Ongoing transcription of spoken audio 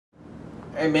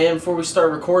Hey man, before we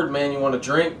start recording, man, you want a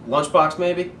drink? Lunchbox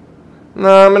maybe?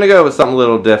 No, I'm gonna go with something a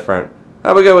little different.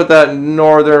 How about we go with that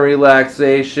Northern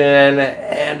Relaxation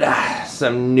and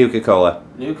some Nuka-Cola.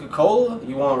 Nuka-Cola?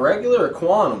 You want regular or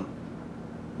quantum?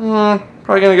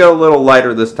 Probably gonna go a little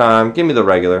lighter this time. Give me the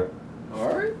regular.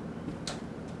 Alright.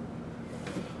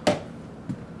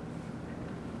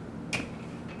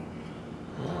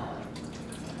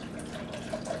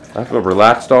 I feel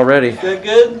relaxed already.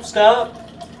 Good? Stop?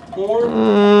 More?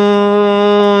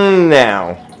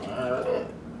 Now.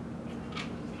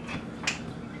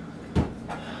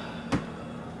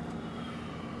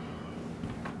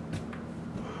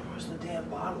 Where's the damn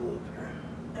bottle opener?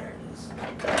 There it is.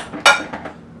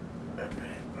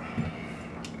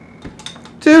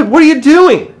 Dude, what are you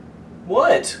doing?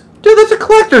 What? Dude, that's a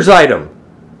collector's item.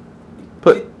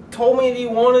 You told me you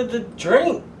wanted to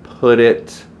drink. Put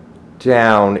it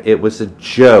down. It was a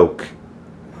joke.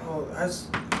 Oh,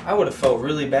 I would have felt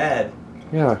really bad.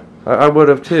 Yeah, I would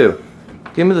have too.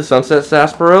 Give me the Sunset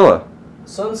Sarsaparilla.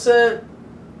 Sunset,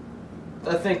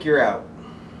 I think you're out.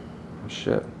 Oh,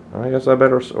 shit. I guess I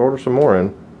better order some more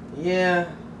in.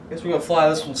 Yeah, guess we're gonna fly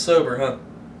this one sober, huh?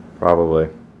 Probably.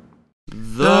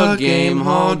 The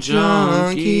Gamehall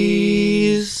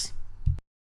Junkies.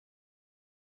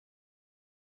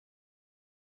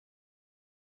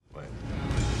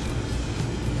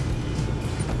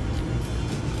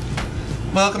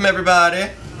 Welcome everybody.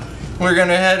 We're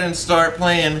gonna head and start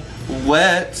playing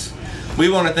Wet. We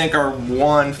want to thank our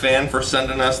one fan for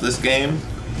sending us this game,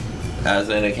 as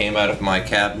in it came out of my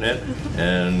cabinet,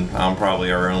 and I'm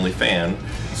probably our only fan.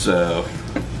 So,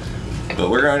 but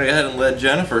we're going to go ahead and let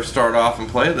Jennifer start off and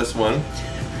play this one.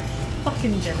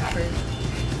 Fucking Jennifer.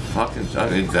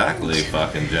 Exactly,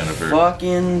 fucking Jennifer.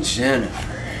 Fucking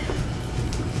Jennifer.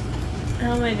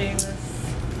 How am I doing this?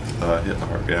 Hit the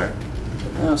heart guy.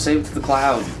 Oh, save it to the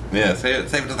cloud. Yeah, save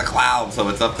it to the cloud so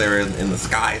it's up there in the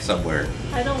sky somewhere.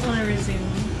 I don't want to resume.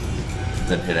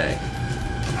 Then hit A.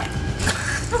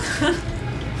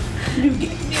 New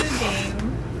game.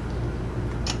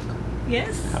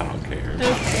 Yes? I don't care.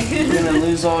 Okay. You're gonna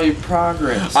lose all your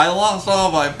progress. I lost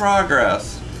all my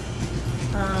progress.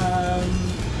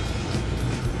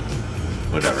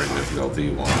 Whatever difficulty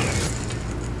you want.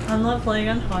 I'm not playing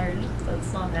on hard.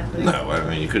 That's not happening. No, I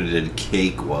mean you could have did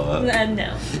cakewalk.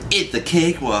 No. It's a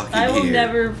cakewalk in I will here.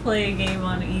 never play a game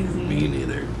on easy. Me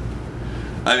neither.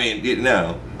 I mean,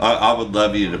 no. I would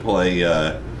love you to play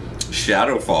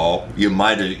Shadowfall. You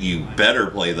better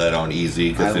play that on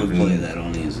easy. I would play that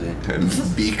on easy.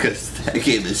 Because that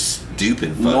game is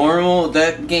stupid fun. Normal,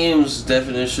 that game's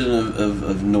definition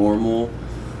of normal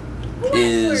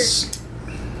is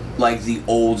like the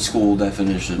old school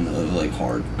definition of like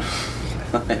hard.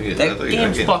 That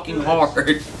game's fucking hard. Want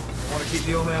to keep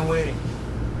the old man waiting?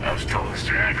 I was told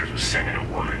Mr. Andrews was sending a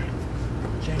woman.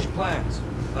 Change your plans.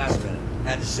 Last minute.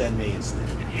 Had to send me instead.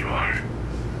 You are?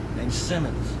 Name's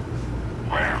Simmons.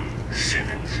 Well,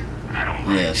 Simmons. I don't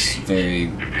mind. Yes, very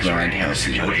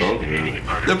grindhousey.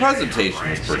 The presentation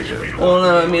is pretty good. Well,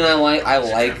 no, I mean I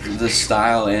like the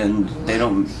style, and they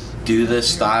don't do this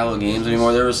style of games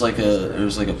anymore. There was like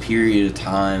a period of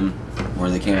time where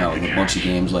they came out with a bunch of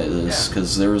games like this,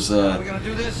 because there was Are we gonna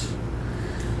do this?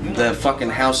 the fucking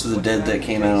House of the Dead that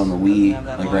came out on the Wii,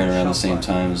 like right around the same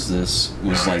time as this,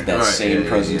 was like that same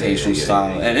presentation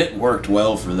style, and it worked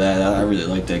well for that. I really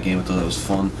liked that game. I thought it was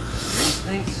fun.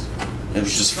 It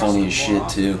was just funny as shit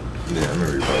too. Yeah, I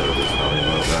remember you probably was telling me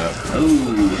about that.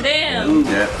 Ooh. Damn. Ooh.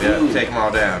 Yeah, take them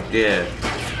all down. Yeah.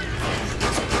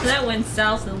 That went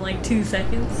south in like 2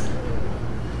 seconds.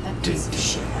 That piece of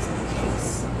shit is in the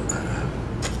case.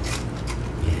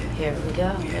 Here we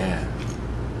go. Yeah.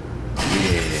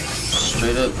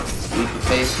 Straight up, leap of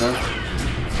faith, huh?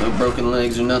 No broken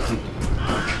legs or nothing.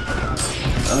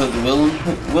 Oh, the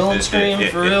Willem scream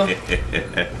for real?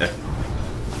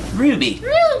 Ruby.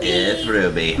 Ruby! It's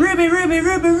Ruby. Ruby, Ruby,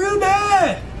 Ruby, Ruby!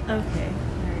 Okay.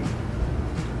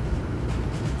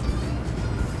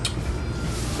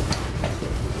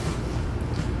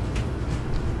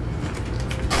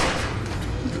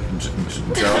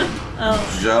 Jump.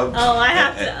 Oh. Jump. Oh, I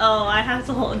have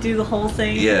to do the whole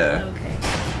thing? Yeah. Okay.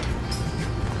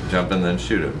 Jump and then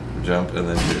shoot him. Jump and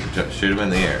then shoot him in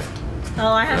the air. Oh,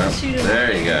 I have to shoot him.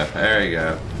 There you go. There you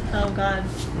go. Oh, God.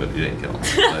 But you didn't kill him.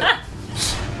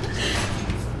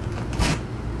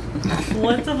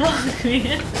 What the fuck,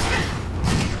 man?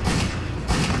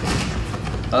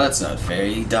 Oh, that's not fair.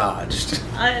 He dodged.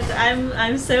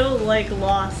 I'm so like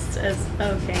lost as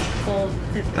okay. Well,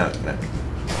 No.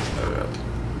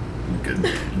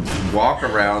 Walk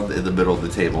around in the middle of the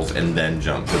tables and then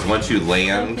jump. Because once you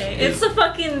land, okay. It's a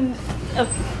fucking.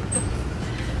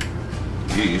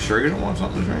 You sure you don't want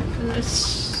something to drink?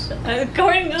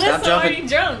 According to this, Stop I'm jumping. already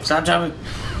jumped. Stop jumping.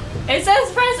 It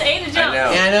says press A to jump. I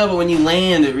know. Yeah, I know, but when you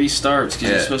land, it restarts because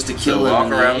you're supposed to kill so him. walk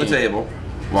in around the air. table.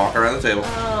 Walk around the table.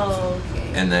 Oh,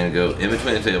 okay. And then go in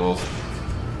between the tables.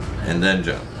 And then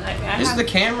jump. Is the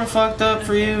camera fucked up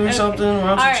for you or something? Why don't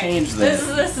you Alright, change that?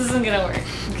 This isn't gonna work.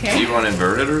 Okay. Do you want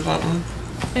inverted or something?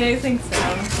 I think so.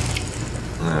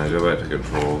 No, go back to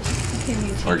controls. Can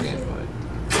you Or change it? gameplay.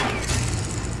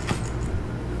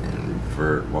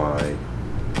 Invert Y.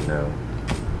 No.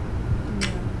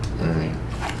 Mm.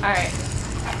 Alright.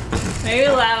 Maybe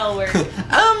that'll work.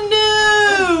 I'm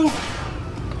new!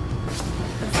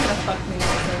 That's gonna fuck me up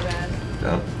so bad.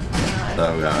 No.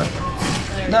 Oh god.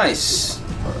 There we go. Nice.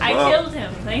 I Well, killed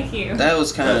him. Thank you. That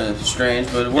was kind of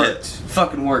strange, but it worked.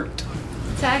 Fucking worked.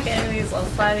 Attack enemies while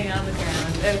sliding on the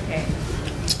ground. Okay.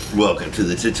 Welcome to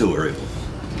the tutorial.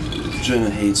 Jenna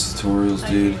hates tutorials,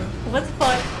 dude. What the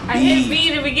fuck? I hit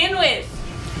B to begin with.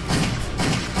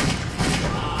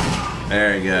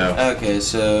 There you go. Okay,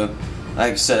 so,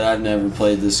 like I said, I've never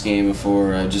played this game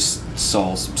before. I just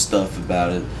saw some stuff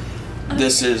about it.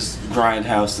 This is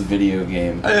Grindhouse, the video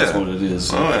game. That's what it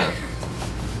is. Oh yeah.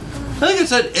 Like I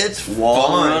said, it's Wall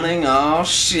fun. running. Oh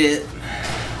shit.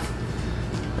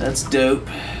 That's dope.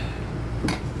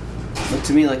 Looked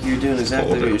to me like you were doing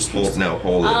exactly what you're supposed to. No,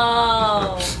 hold it.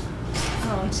 Oh.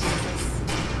 Oh, Jesus.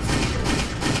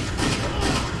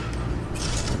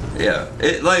 Yeah,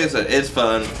 like I said, it's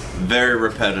fun. Very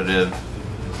repetitive.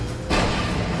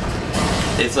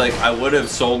 It's like I would have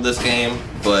sold this game,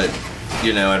 but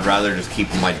you know, I'd rather just keep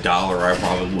my dollar I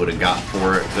probably would have got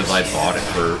for it because I bought it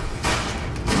for.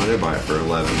 I did buy it for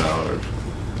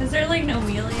 $11. Is there like no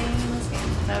melee in this game?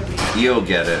 That would be. You'll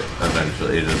get it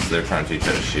eventually. It's just they're trying to teach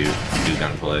you how to shoot. Who's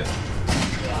gonna play?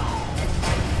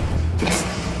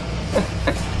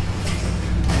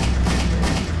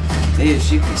 Dude,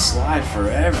 she can slide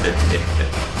forever.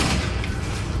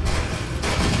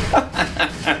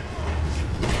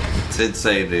 It's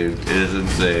insane, dude. It is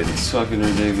insane. It's fucking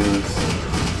ridiculous.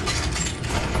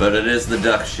 But it is the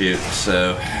duck shoot,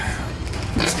 so.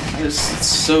 It's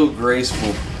so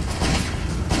graceful.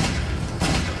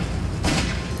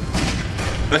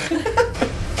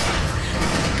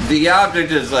 The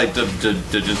object is like to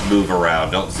just move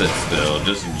around. Don't sit still.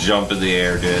 Just jump in the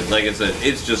air, dude. Like I said,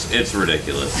 it's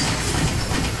ridiculous.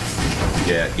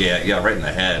 Yeah, right in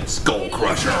the head. Skull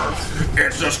Crusher.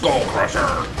 It's the Skull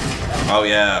Crusher. Oh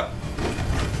yeah.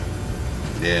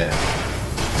 Yeah.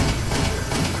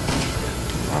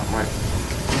 Oh,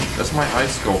 that's my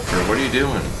ice sculpture. What are you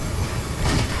doing?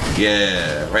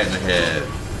 Yeah, right in the head.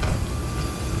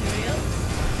 Anybody else?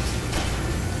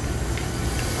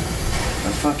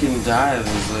 That fucking dive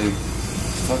is like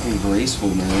fucking graceful,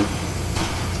 man.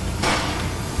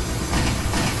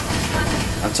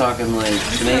 I'm talking like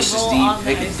Tenacious roll D, on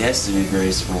Pick the a ice. Destiny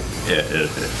graceful. Yeah, it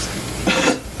is.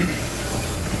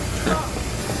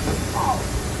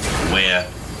 Where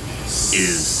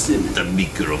is the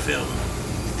microfilm?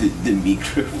 The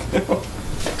microfilm.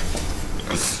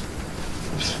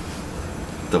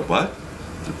 The what?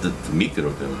 The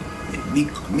microfilm.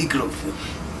 Microfilm.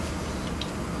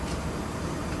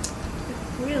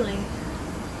 Really?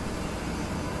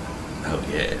 Oh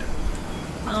yeah.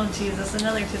 Oh Jesus!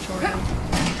 Another tutorial.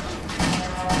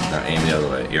 Now aim the other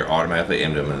way. You're automatically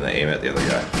aimed him and then aim at the other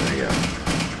guy. There you go.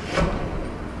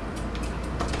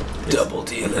 Double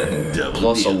dealer. Double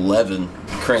Plus deal. 11.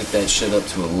 Crank that shit up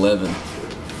to 11.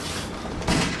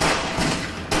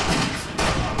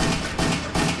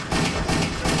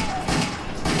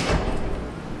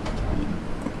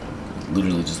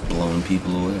 Literally just blowing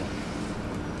people away.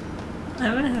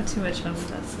 I'm gonna have too much fun with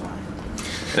that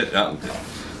slide.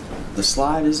 The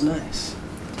slide is nice.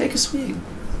 Take a swig.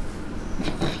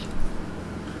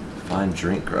 Find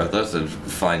drink. I thought it said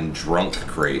find drunk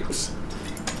crates.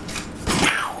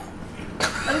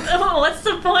 Oh, what's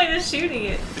the point of shooting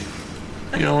it?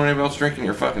 You don't want anybody else drinking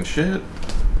your fucking shit.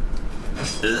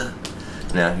 Ugh.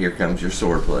 Now here comes your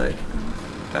sword play.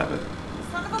 Tap it.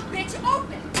 Son of a bitch,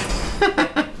 open!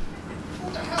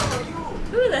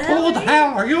 Who the hell? Who the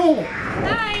hell are you?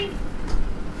 Hi.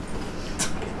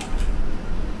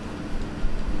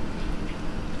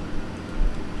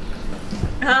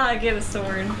 Ah, I get a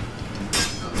sword.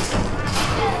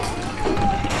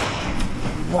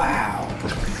 Wow.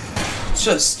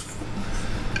 Just.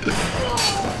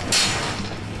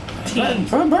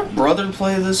 Did my brother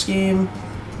play this game?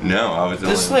 No, I was the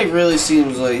This only. like really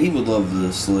seems like he would love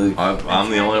this. Like, I'm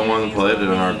the only one that played it in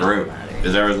our group.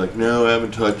 Because everyone's like, no, I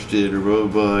haven't touched it, or blah, blah,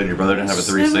 blah. And your brother didn't have a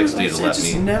 360 to I let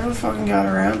just me. never fucking got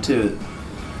around to it.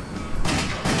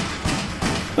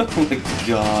 Oh my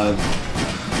god.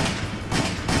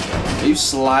 you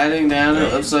sliding down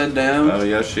it upside down? Oh,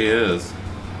 yes, she is.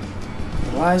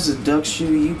 Why is a duck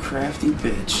shoe, you crafty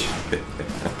bitch?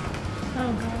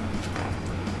 Oh god.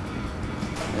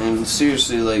 And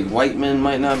seriously, like, white men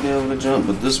might not be able to jump,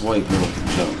 but this white girl can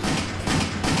jump.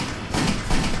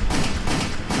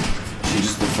 She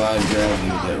just defied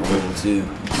gravity with that roll, too.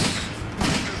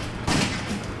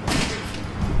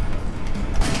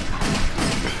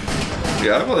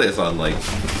 Yeah, I play this on, like,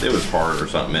 it was hard or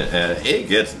something, and it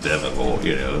gets difficult,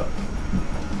 you know.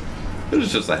 It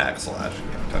was just a hack slash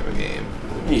type of game.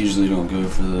 I usually don't go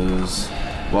for those.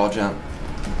 Wall jump.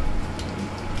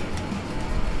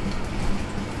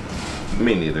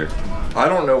 Me neither. I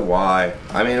don't know why.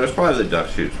 I mean, it was probably the duck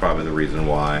shoot's probably the reason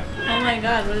why. Oh my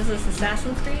god, what is this,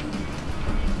 Assassin's Creed?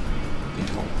 You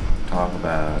don't talk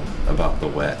about the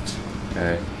wet,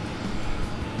 okay?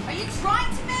 Are you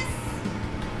trying to miss?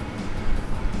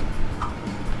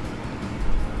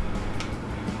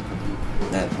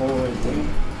 That hole right there.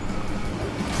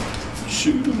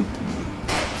 Shoot him.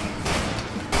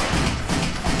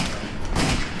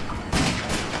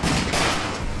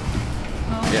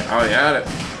 Yeah, oh, you had it.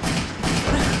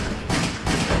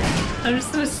 I'm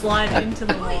just gonna slide into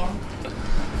the wall.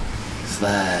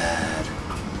 Slide.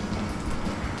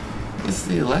 It's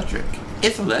the electric.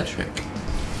 It's electric.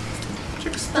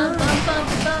 Bum, bum, bum,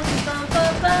 bum, bum,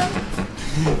 bum,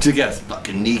 bum. Took out his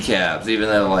fucking kneecaps, even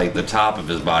though like the top of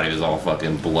his body was all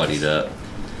fucking bloodied up.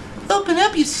 Open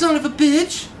up, you son of a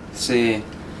bitch! See,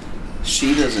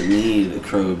 she doesn't need a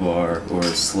crowbar or a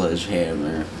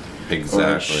sledgehammer Exactly.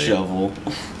 or a shovel.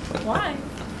 Why?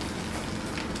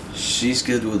 She's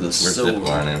good with a We're sword.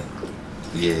 ziplining.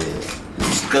 Yeah.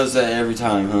 She does that every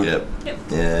time, huh? Yep. Yep.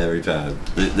 Yeah, every time.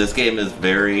 This game is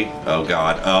very. Oh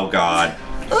god. Oh god.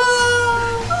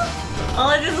 All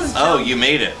I did was jump. Oh, you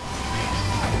made it.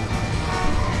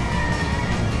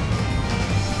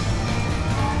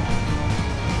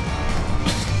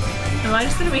 Am I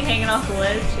just gonna be hanging off the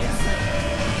ledge? Yeah.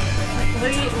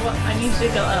 What, I need you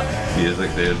to go up.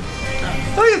 Music, dude.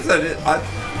 Oh. Like I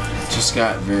said, Just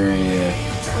got very.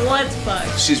 What the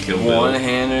fuck? She's Kill Bill.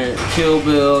 one-hander. Kill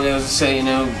Bill. I was to say, you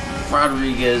know,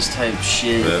 Rodriguez type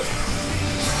shit. Yep.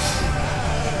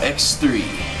 X3.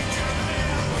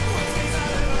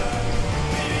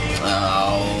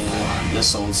 Oh,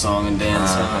 this old song and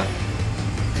dance. Uh-huh.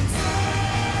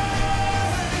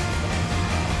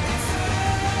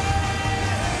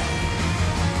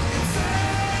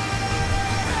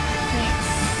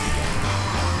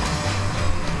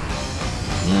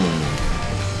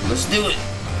 Let's do it.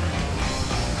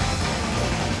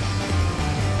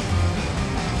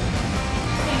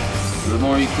 The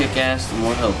more you kick ass, the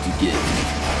more help you get.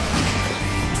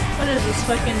 What is this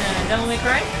fucking Devil May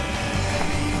Cry?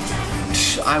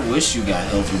 I wish you got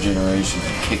health regeneration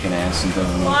for kicking ass and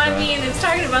Devil May Well, I Cry. mean, it's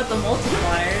talking about the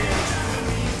multiplier.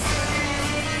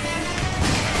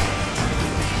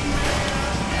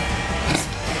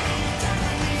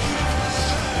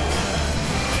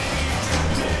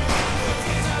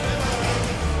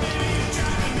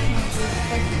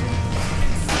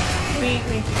 Wait.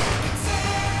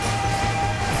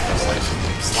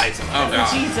 Slice him. Oh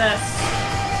god. Jesus.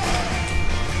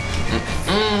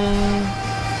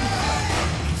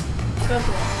 Go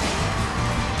for it.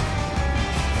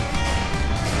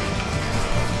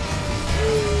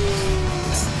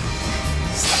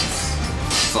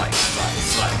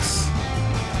 Slice.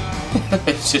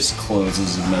 It just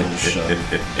closes and never shut.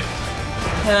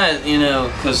 You know,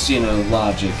 because, you know,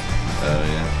 logic. Oh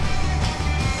yeah.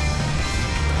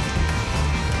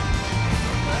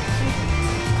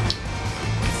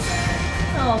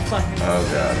 Oh, fucking. Oh,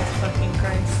 God. Fucking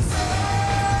Christ.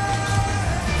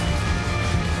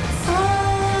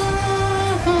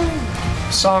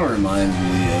 Song reminds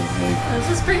me of, like, Does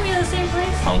this bring me to the same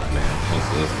place? Punk man. What's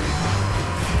this?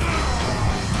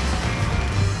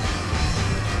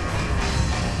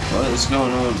 what is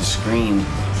going on with the screen?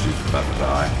 She's about to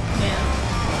die. Yeah.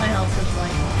 My health is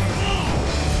like.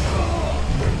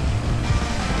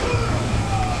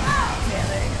 Yeah,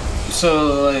 there you go.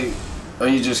 So, like, are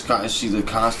you just she's like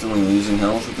constantly losing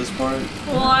health at this point?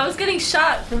 Well, I was getting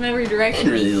shot from every It direction.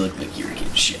 really looked like you were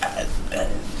getting shot.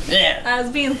 Yeah. I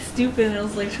was being stupid and I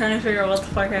was like trying to figure out what the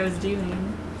fuck I was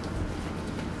doing.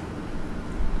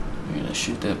 You're gonna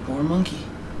shoot that poor monkey.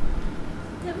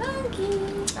 The monkey.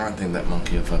 I don't think that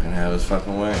monkey will fucking have his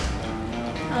fucking way.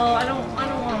 Oh, I don't want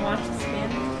to watch this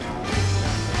again.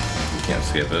 You can't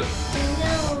skip it.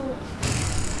 No.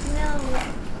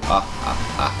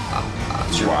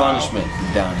 It's your Wow. punishment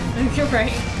for downing. You're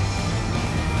right.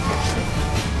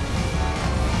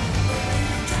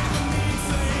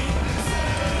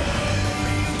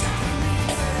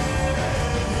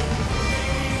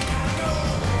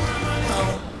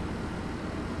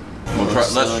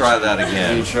 let's try that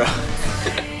again. You try.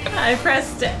 I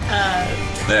pressed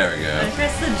There we go. I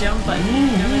pressed the jump button.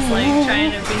 I was like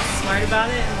trying to be smart about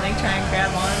it and like try and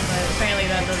grab on, but apparently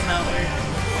that does not work.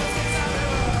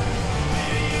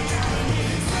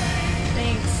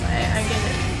 Thanks, I get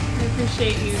it. I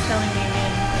appreciate you telling me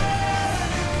again.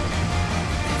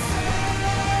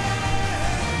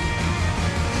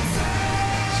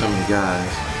 So many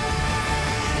guys.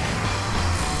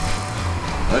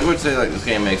 I would say like this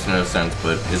game makes no sense,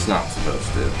 but it's not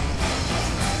supposed to.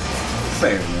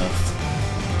 Fair enough.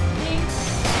 Thanks.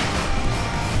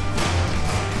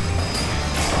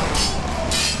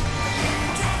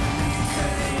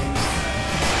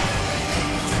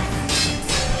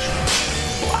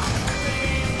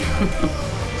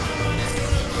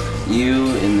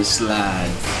 You in the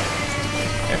slide.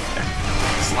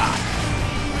 Slide.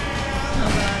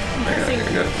 There you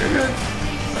go.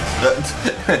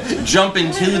 Jump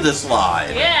into the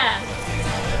slide. Yeah.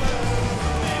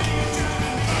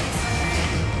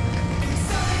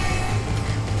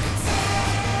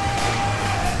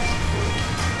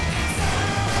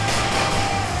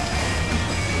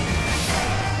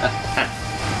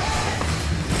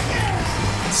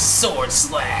 Sword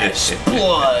slash,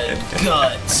 blood,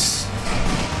 guts.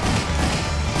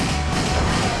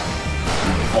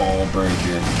 Ball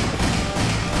breaker.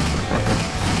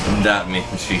 That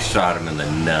means she shot him in the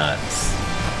nuts.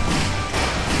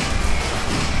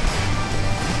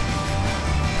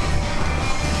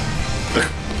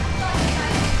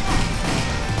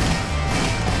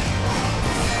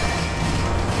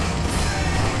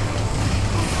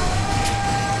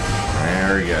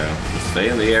 There we go. Stay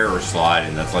in the air or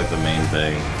sliding. That's like the main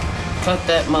thing. Cut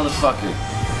that motherfucker.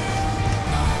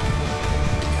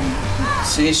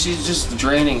 See, she's just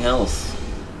draining health.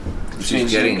 She's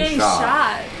getting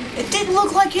shot. It didn't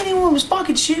look like anyone was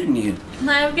fucking shooting you.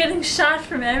 I'm getting shot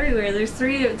from everywhere. There's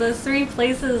three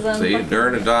places on. See,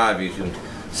 during a dive, you can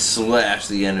slash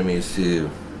the enemies too.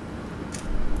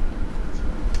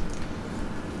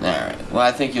 Alright, well,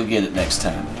 I think you'll get it next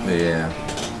time. Yeah.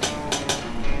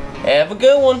 Have a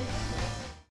good one.